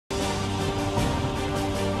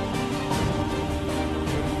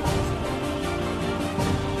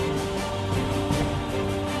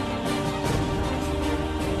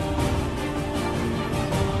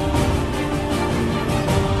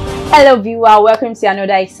Hello viewer, welcome to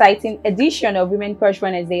another exciting edition of Women Crush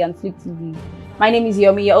Wednesday on Flip TV. My name is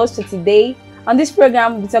Yomi, your host for today. On this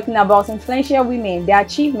program, we'll be talking about influential women, their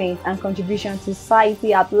achievements and contribution to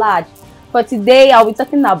society at large. For today, I'll be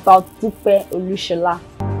talking about Dupe Olusola.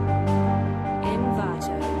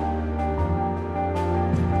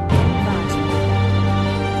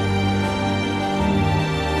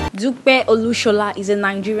 Dupe Olusola is a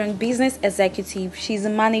Nigerian business executive. She is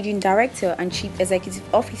the managing director and chief executive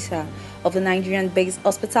officer of the Nigerian-based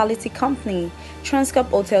hospitality company Transcorp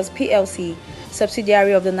Hotels PLC,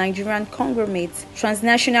 subsidiary of the Nigerian conglomerate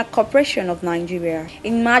Transnational Corporation of Nigeria.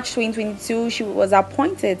 In March 2022, she was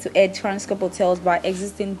appointed to head Transcorp Hotels by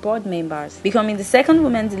existing board members, becoming the second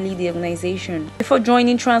woman to lead the organization. Before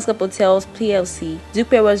joining Transcorp Hotels PLC,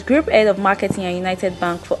 Dupe was group head of marketing at United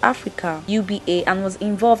Bank for Africa (UBA) and was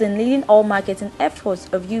involved in leading all marketing efforts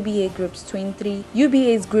of UBA's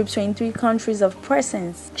Group 23 countries of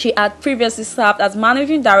presence. She had previously served as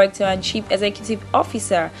managing director and chief executive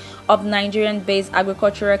officer of Nigerian-based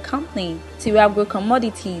agricultural company Agro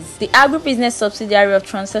Commodities, the agribusiness subsidiary of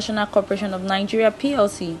Transnational Corporation of Nigeria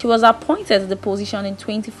PLC. She was appointed to the position in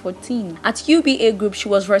 2014. At UBA Group, she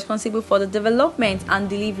was responsible for the development and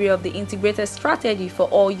delivery of the integrated strategy for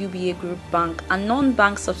all UBA Group bank and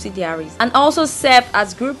non-bank subsidiaries, and also served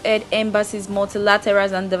as group head embassies,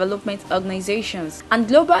 multilaterals and development organizations, and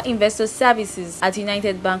global investor services at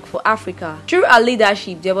United Bank for Africa. Through her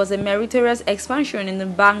leadership, there was a meritorious expansion in the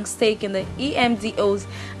bank's stake in the EMDOs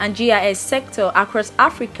and GIS sector across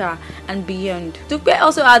Africa and beyond. Dupe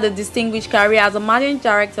also had a distinguished career as a managing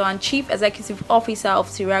director and chief executive officer of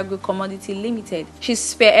Agro Commodities Limited. She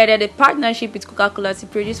spearheaded a partnership with Coca-Cola to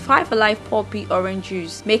produce 5 Alive Poppy orange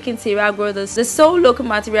juice, making Agro the sole local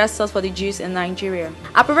material source for the juice in Nigeria.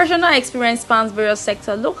 Her professional experience spans various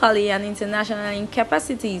sectors locally and internationally in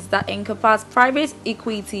capacities that encompass private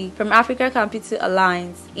equity from Africa Capital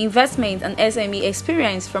Alliance, investment and SME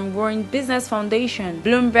experience from Growing Business Foundation,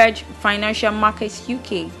 Bloomberg Financial Markets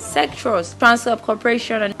UK, Trust, Transcorp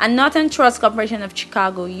Corporation and Northern Trust Corporation of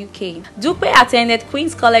Chicago, UK. Dupe attended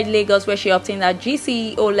Queen's College Lagos, where she obtained her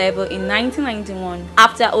GCE O-level in 1991.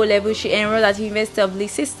 After O-level, she enrolled at University of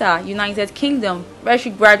Leicester, United Kingdom, where she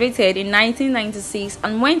graduated in 1996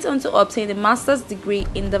 and went on to obtain a master's degree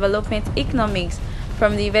in development economics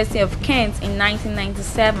from the University of Kent in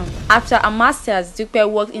 1997. After a master's, Dupe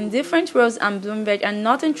worked in different roles at Bloomberg and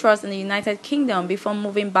Northern Trust in the United Kingdom before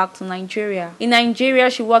moving back to Nigeria. In Nigeria,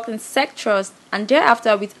 she worked in Trust and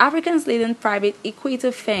thereafter with Africa's leading private equity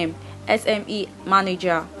firm, SME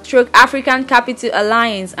Manager, African Capital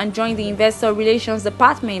Alliance, and joined the Investor Relations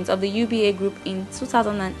Department of the UBA Group in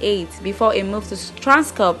 2008 before a move to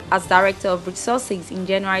Transcorp as Director of Resources in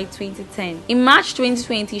January 2010. In March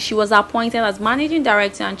 2020, she was appointed as Managing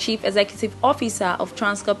Director and Chief Executive Officer of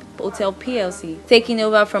Transcorp Hotel PLC, taking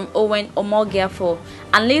over from Owen Omogiafo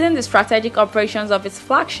and leading the strategic operations of its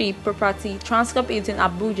flagship property, Transcorp Hilton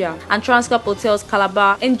Abuja and Transcorp Hotels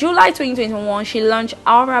Calabar. In July 2021, she launched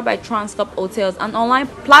Aura by Transcorp Hotels, an online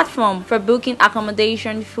platform for booking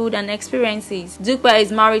accommodation, food, and experiences. Dupe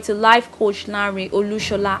is married to life coach Larry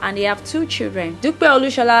Olusola and they have 2 children. Dupe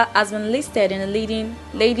Olusola has been listed in the leading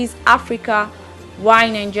Ladies Africa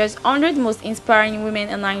Wine and Just 100 Most Inspiring Women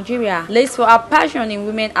in Nigeria, list for her passion in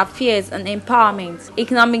women affairs and empowerment,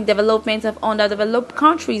 economic development of underdeveloped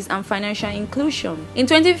countries and financial inclusion. In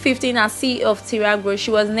 2015, as CEO of Agro,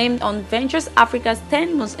 she was named on Ventures Africa's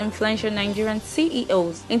 10 Most Influential Nigerian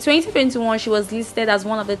CEOs. In 2021, she was listed as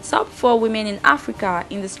one of the top 4 women in Africa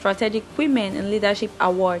in the Strategic Women in Leadership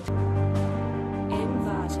Award.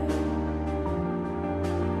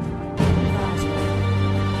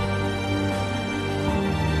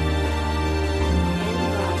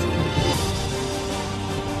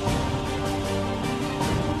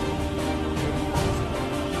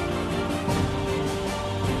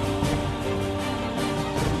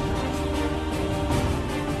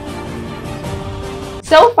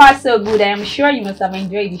 So far so good. I am sure you must have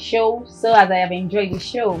enjoyed the show. So as I have enjoyed the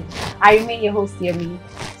show, I remain your host, Yomi.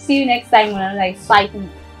 See you next time on another exciting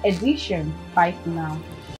edition. Bye for now.